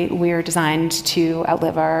why we're designed to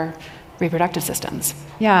outlive our reproductive systems?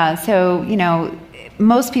 Yeah, so,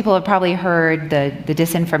 most people have probably heard the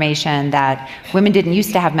disinformation that women didn't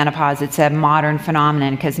used to have menopause. It's a modern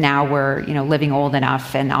phenomenon because now we're, living old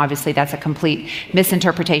enough. And obviously that's a complete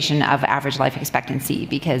misinterpretation of average life expectancy,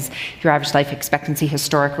 because your average life expectancy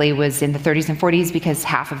historically was in the 30s and 40s because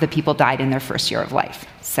half of the people died in their first year of life.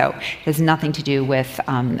 So it has nothing to do with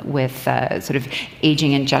sort of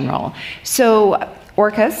aging in general. So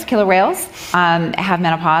orcas, killer whales, have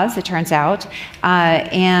menopause, it turns out,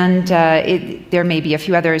 and there may be a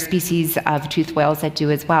few other species of toothed whales that do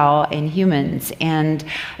as well in humans. And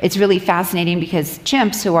it's really fascinating because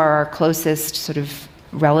chimps, who are our closest sort of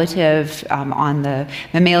relative on the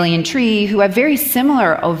mammalian tree, who have very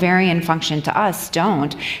similar ovarian function to us,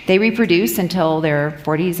 don't. They reproduce until their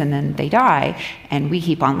 40s and then they die, and we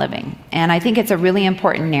keep on living. And I think it's a really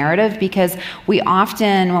important narrative, because we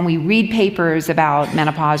often, when we read papers about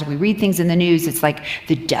menopause, or we read things in the news, it's like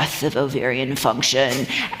the death of ovarian function,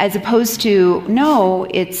 as opposed to, no,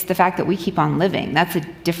 it's the fact that we keep on living. That's a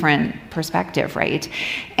different perspective, right?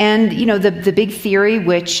 And, the big theory,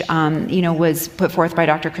 which, was put forth by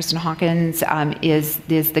Dr. Kristen Hawkins, is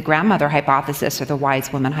the grandmother hypothesis, or the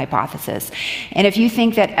wise woman hypothesis. And if you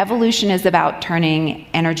think that evolution is about turning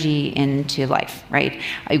energy into life, right?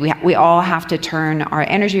 We all have to turn our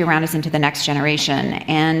energy around us into the next generation.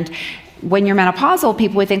 And when you're menopausal,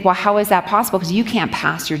 people would think, well, how is that possible? Because you can't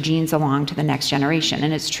pass your genes along to the next generation.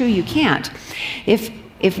 And it's true, you can't.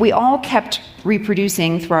 If we all kept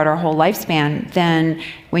reproducing throughout our whole lifespan, then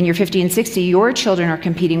when you're 50 and 60, your children are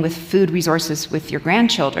competing with food resources with your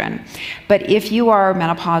grandchildren. But if you are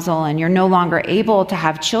menopausal and you're no longer able to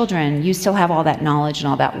have children, you still have all that knowledge and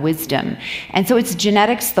all that wisdom. And so it's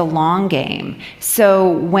genetics, the long game.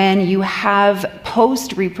 So when you have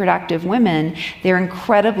post-reproductive women, they're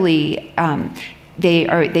incredibly,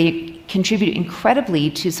 they contribute incredibly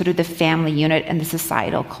to sort of the family unit and the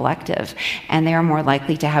societal collective, and they are more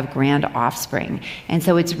likely to have grand offspring. And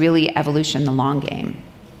so it's really evolution, the long game.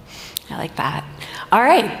 I like that. All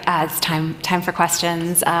right, it's time for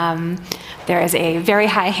questions. There is a very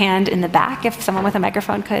high hand in the back. If someone with a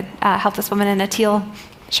microphone could help this woman in a teal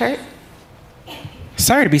shirt.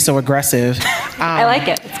 Sorry to be so aggressive. I like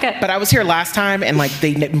it. It's good. But I was here last time, and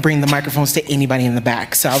they didn't bring the microphones to anybody in the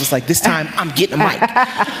back. So I was like, this time I'm getting a mic.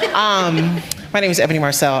 My name is Ebony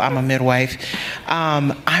Marcel. I'm a midwife.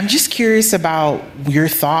 I'm just curious about your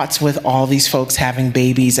thoughts with all these folks having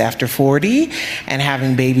babies after 40 and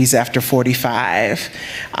having babies after 45.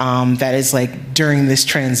 That is during this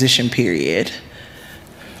transition period.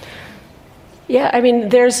 Yeah, I mean,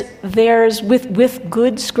 there's with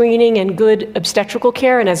good screening and good obstetrical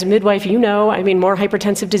care, and as a midwife, more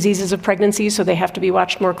hypertensive diseases of pregnancy, so they have to be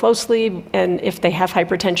watched more closely. And if they have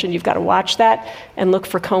hypertension, you've got to watch that and look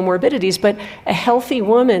for comorbidities. But a healthy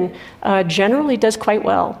woman generally does quite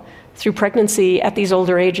well. through pregnancy at these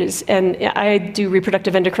older ages. And I do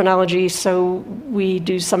reproductive endocrinology, so we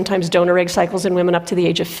do sometimes donor egg cycles in women up to the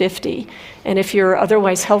age of 50. And if you're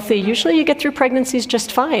otherwise healthy, usually you get through pregnancies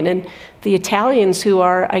just fine. And the Italians, who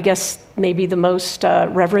are, I guess, maybe the most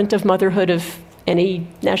reverent of motherhood of any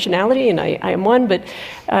nationality, and I am one, but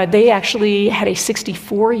they actually had a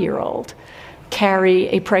 64-year-old carry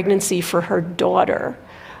a pregnancy for her daughter,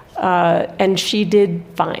 and she did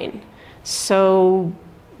fine. So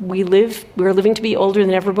we're living to be older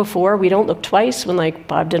than ever before. We don't look twice when, like,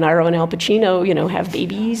 Bob De Niro and Al Pacino, have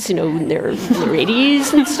babies, in their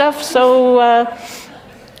 80s and stuff. So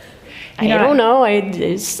I don't know.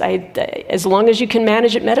 As long as you can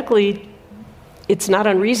manage it medically, it's not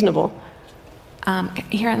unreasonable.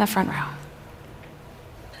 Here in the front row.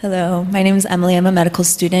 Hello, my name is Emily. I'm a medical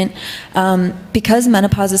student. Because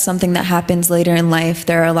menopause is something that happens later in life,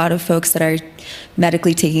 there are a lot of folks that are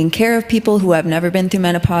medically taking care of people who have never been through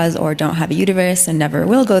menopause or don't have a uterus and never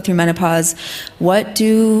will go through menopause. What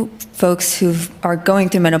do folks who are going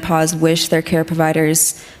through menopause wish their care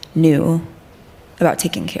providers knew about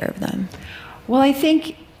taking care of them? Well, I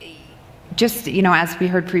think just, as we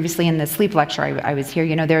heard previously in the sleep lecture I was here,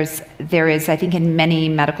 there is, I think, in many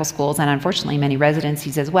medical schools and unfortunately many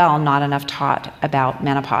residencies as well, not enough taught about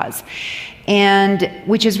menopause. And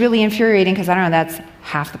which is really infuriating because, I don't know, that's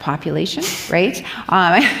half the population, right?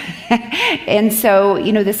 And so,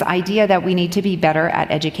 this idea that we need to be better at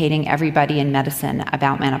educating everybody in medicine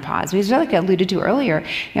about menopause. Because like I alluded to earlier,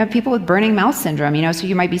 people with burning mouth syndrome, so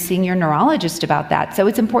you might be seeing your neurologist about that. So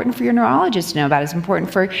it's important for your neurologist to know about it. It's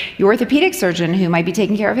important for your orthopedic surgeon who might be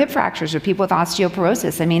taking care of hip fractures or people with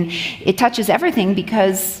osteoporosis. I mean, it touches everything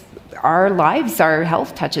because our lives, our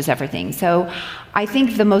health touches everything. So I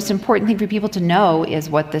think the most important thing for people to know is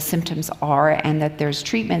what the symptoms are and that there's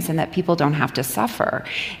treatments and that people don't have to suffer.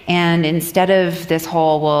 And instead of this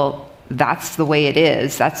whole, well, that's the way it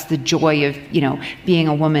is, that's the joy of, being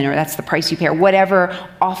a woman, or that's the price you pay, or whatever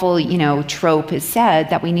awful, trope is said,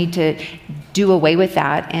 that we need to do away with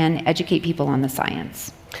that and educate people on the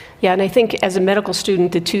science. Yeah, and I think as a medical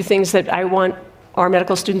student, the two things that I want our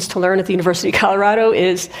medical students to learn at the University of Colorado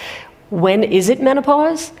is, when is it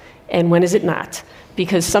menopause and when is it not?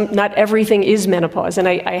 Because not everything is menopause. And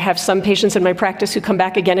I have some patients in my practice who come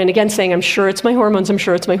back again and again saying, I'm sure it's my hormones, I'm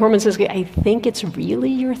sure it's my hormones. I think it's really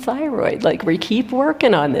your thyroid. Like, we keep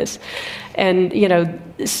working on this. And,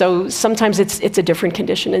 so sometimes it's a different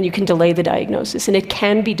condition and you can delay the diagnosis, and it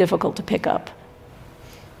can be difficult to pick up.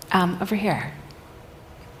 Over here.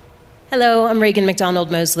 Hello, I'm Reagan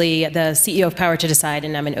McDonald-Mosley, the CEO of Power to Decide,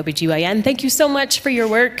 and I'm an OBGYN. Thank you so much for your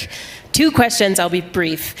work. 2 questions, I'll be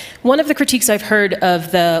brief. One of the critiques I've heard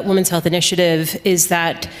of the Women's Health Initiative is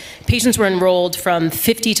that patients were enrolled from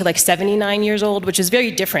 50 to 79 years old, which is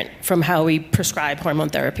very different from how we prescribe hormone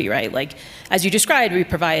therapy, right? Like, as you described, we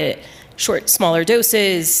provide short, smaller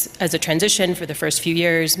doses as a transition for the first few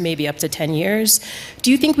years, maybe up to 10 years.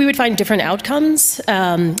 Do you think we would find different outcomes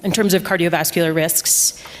in terms of cardiovascular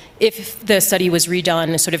risks if the study was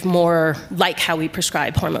redone sort of more like how we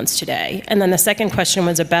prescribe hormones today? And then the second question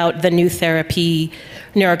was about the new therapy,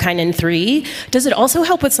 neurokinin 3. Does it also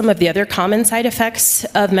help with some of the other common side effects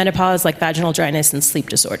of menopause, like vaginal dryness and sleep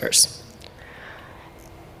disorders?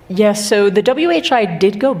 Yes, so the WHI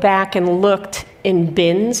did go back and looked in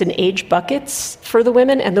bins and age buckets for the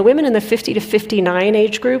women, and the women in the 50 to 59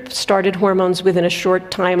 age group started hormones within a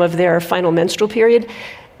short time of their final menstrual period,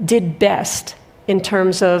 did best in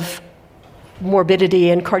terms of morbidity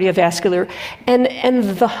and cardiovascular. And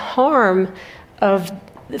the harm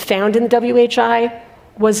found in the WHI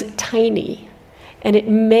was tiny. And it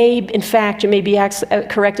may, in fact, you may be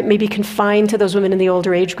correct, it may be confined to those women in the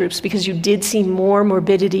older age groups, because you did see more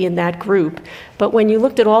morbidity in that group. But when you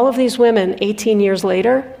looked at all of these women 18 years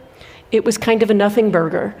later, it was kind of a nothing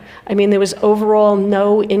burger. I mean, there was overall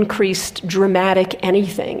no increased dramatic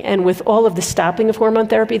anything. And with all of the stopping of hormone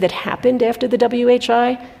therapy that happened after the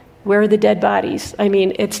WHI, where are the dead bodies? I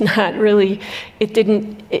mean, it's not really,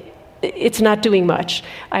 it's not doing much.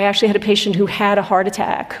 I actually had a patient who had a heart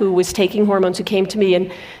attack, who was taking hormones, who came to me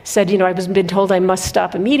and said, I was been told I must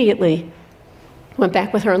stop immediately. Went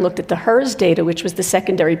back with her and looked at the HERS data, which was the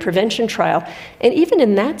secondary prevention trial. And even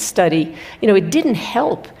in that study, it didn't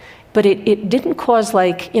help. But it didn't cause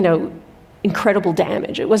incredible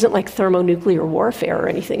damage. It wasn't like thermonuclear warfare or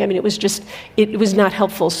anything. I mean, it was not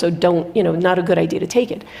helpful, so not a good idea to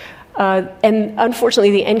take it. And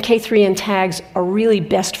unfortunately, the NK3 tags are really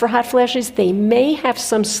best for hot flashes. They may have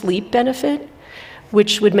some sleep benefit,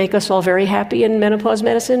 which would make us all very happy in menopause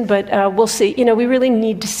medicine, but we'll see. We really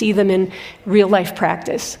need to see them in real life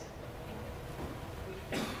practice.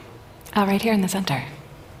 Right here in the center.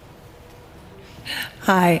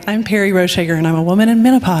 Hi, I'm Perry Rochehager, and I'm a woman in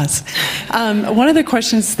menopause. One of the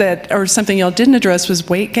questions or something y'all didn't address was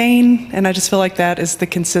weight gain, and I just feel like that is the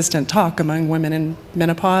consistent talk among women in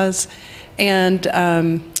menopause. And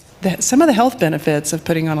some of the health benefits of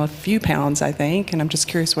putting on a few pounds, I think, and I'm just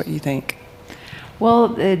curious what you think. Well,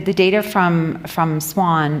 the data from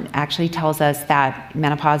SWAN actually tells us that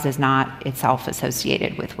menopause is not itself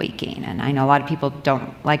associated with weight gain. And I know a lot of people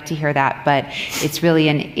don't like to hear that, but it's really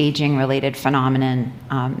an aging-related phenomenon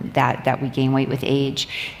that we gain weight with age.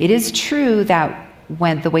 It is true that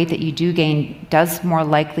when the weight that you do gain does more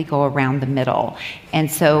likely go around the middle. And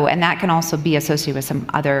that can also be associated with some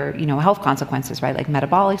other, health consequences, right? Like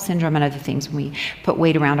metabolic syndrome and other things when we put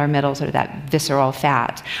weight around our middle, sort of that visceral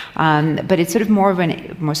fat. But it's sort of more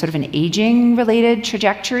sort of an aging related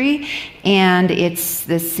trajectory. And it's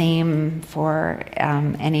the same for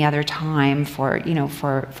any other time for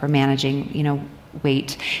managing,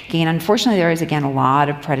 weight gain. Unfortunately, there is, again, a lot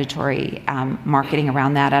of predatory marketing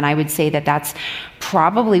around that. And I would say that that's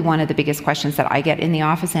probably one of the biggest questions that I get in the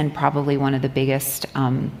office and probably one of the biggest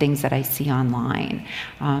things that I see online.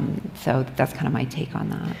 So that's kind of my take on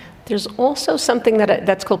that. There's also something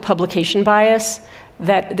that's called publication bias,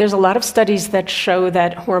 that there's a lot of studies that show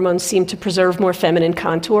that hormones seem to preserve more feminine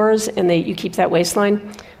contours and you keep that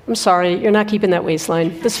waistline. I'm sorry, you're not keeping that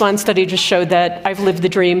waistline. The SWAN study just showed that. I've lived the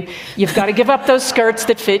dream. You've got to give up those skirts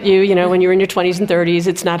that fit you, when you're in your 20s and 30s.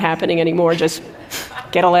 It's not happening anymore. Just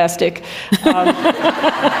get elastic.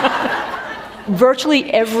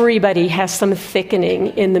 Virtually everybody has some thickening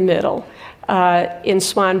in the middle in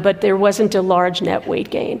SWAN, but there wasn't a large net weight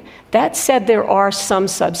gain. That said, there are some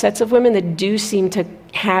subsets of women that do seem to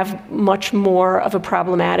have much more of a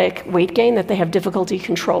problematic weight gain that they have difficulty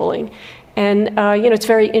controlling. And, it's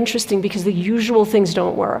very interesting because the usual things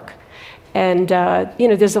don't work. And,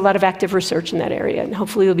 there's a lot of active research in that area, and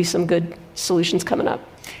hopefully there'll be some good solutions coming up.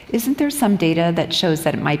 Isn't there some data that shows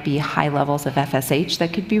that it might be high levels of FSH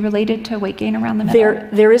that could be related to weight gain around the middle?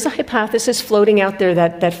 There is a hypothesis floating out there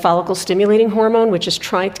that follicle-stimulating hormone, which is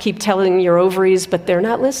trying to keep telling your ovaries, but they're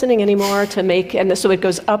not listening anymore and so it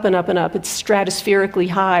goes up and up and up. It's stratospherically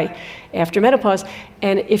high after menopause.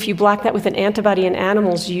 And if you block that with an antibody in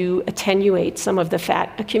animals, you attenuate some of the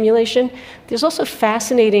fat accumulation. There's also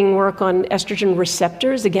fascinating work on estrogen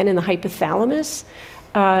receptors, again in the hypothalamus,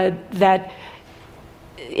 that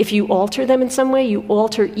if you alter them in some way, you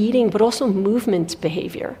alter eating, but also movement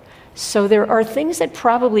behavior. So there are things that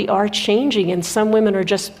probably are changing, and some women are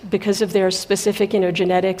just, because of their specific,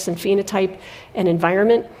 genetics and phenotype and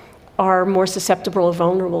environment, are more susceptible or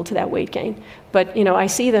vulnerable to that weight gain. But, I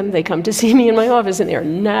see them, they come to see me in my office, and they're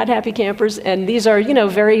not happy campers, and these are,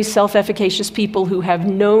 very self-efficacious people who have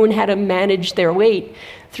known how to manage their weight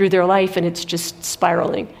through their life, and it's just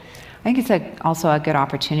spiraling. I think it's also a good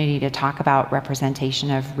opportunity to talk about representation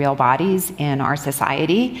of real bodies in our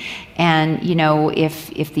society. And,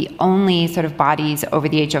 if the only sort of bodies over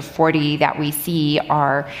the age of 40 that we see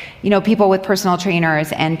are, people with personal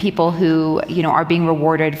trainers and people who, are being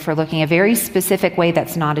rewarded for looking a very specific way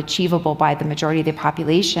that's not achievable by the majority of the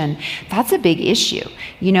population, that's a big issue.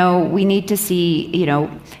 We need to see,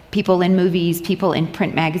 people in movies, people in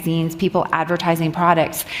print magazines, people advertising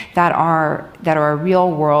products that are a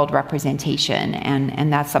real world representation,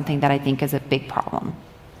 and that's something that I think is a big problem.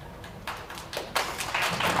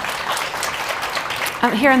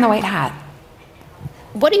 Here in the white hat.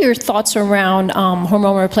 What are your thoughts around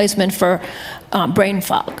hormone replacement for brain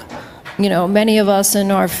fog? Many of us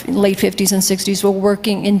in our late 50s and 60s were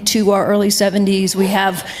working into our early 70s. We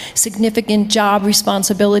have significant job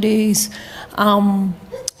responsibilities.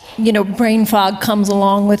 Brain fog comes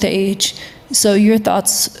along with age. So your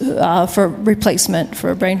thoughts for replacement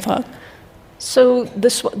for brain fog? So the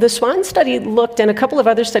SWAN study looked, and a couple of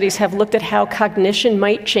other studies have looked at how cognition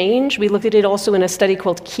might change. We looked at it also in a study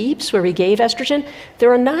called KEEPS, where we gave estrogen.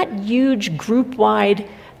 There are not huge group-wide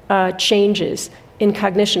changes in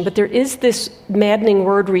cognition, but there is this maddening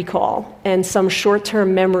word recall and some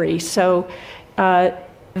short-term memory. So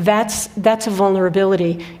that's a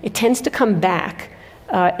vulnerability. It tends to come back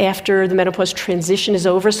after the menopause transition is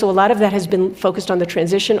over. So a lot of that has been focused on the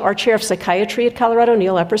transition. Our chair of psychiatry at Colorado,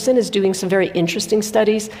 Neil Epperson, is doing some very interesting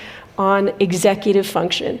studies on executive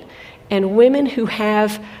function. And women who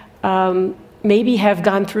have maybe have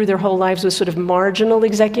gone through their whole lives with sort of marginal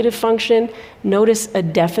executive function notice a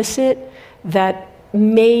deficit that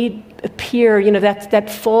may appear, that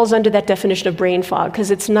falls under that definition of brain fog,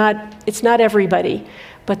 because it's not everybody,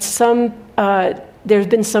 but some. There's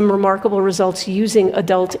been some remarkable results using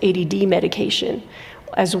adult ADD medication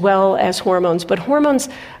as well as hormones. But hormones,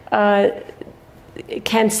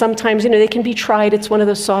 can sometimes, they can be tried. It's one of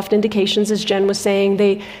those soft indications, as Jen was saying.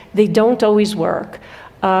 They don't always work.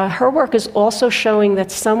 Her work is also showing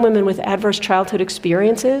that some women with adverse childhood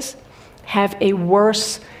experiences have a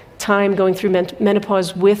worse time going through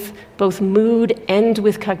menopause with both mood and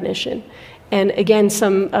with cognition. And again,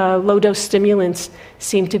 some low-dose stimulants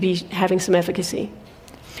seem to be having some efficacy.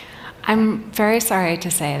 I'm very sorry to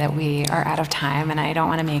say that we are out of time, and I don't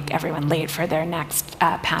want to make everyone late for their next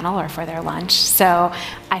panel or for their lunch. So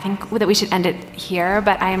I think that we should end it here,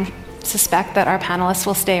 but I suspect that our panelists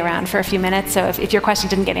will stay around for a few minutes. So if your question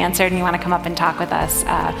didn't get answered and you want to come up and talk with us,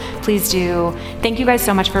 please do. Thank you guys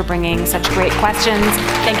so much for bringing such great questions.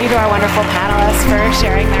 Thank you to our wonderful panelists for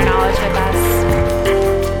sharing their knowledge with us.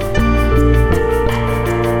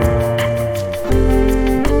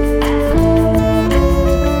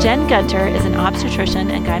 Jen Gunter is an obstetrician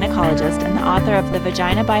and gynecologist and the author of The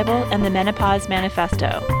Vagina Bible and the Menopause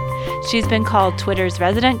Manifesto. She's been called Twitter's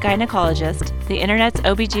resident gynecologist, the internet's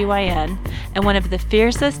OBGYN, and one of the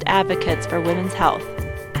fiercest advocates for women's health.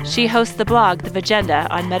 She hosts the blog The Vagenda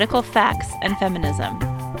on medical facts and feminism.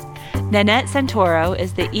 Nanette Santoro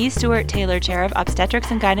is the E. Stewart Taylor Chair of Obstetrics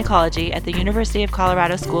and Gynecology at the University of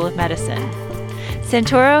Colorado School of Medicine.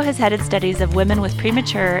 Santoro has headed studies of women with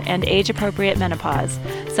premature and age-appropriate menopause,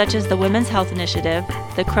 such as the Women's Health Initiative,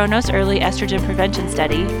 the Kronos Early Estrogen Prevention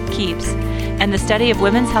Study, KEEPS, and the Study of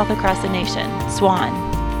Women's Health Across the Nation, SWAN.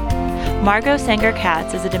 Margot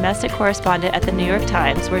Sanger-Katz is a domestic correspondent at the New York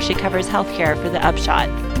Times, where she covers healthcare for The Upshot.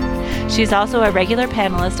 She's also a regular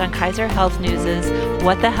panelist on Kaiser Health News'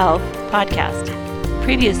 What the Health podcast.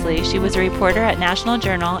 Previously, she was a reporter at National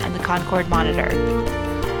Journal and the Concord Monitor.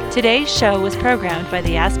 Today's show was programmed by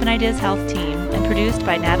the Aspen Ideas Health team and produced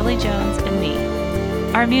by Natalie Jones and me.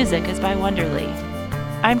 Our music is by Wonderly.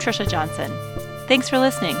 I'm Trisha Johnson. Thanks for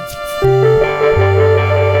listening.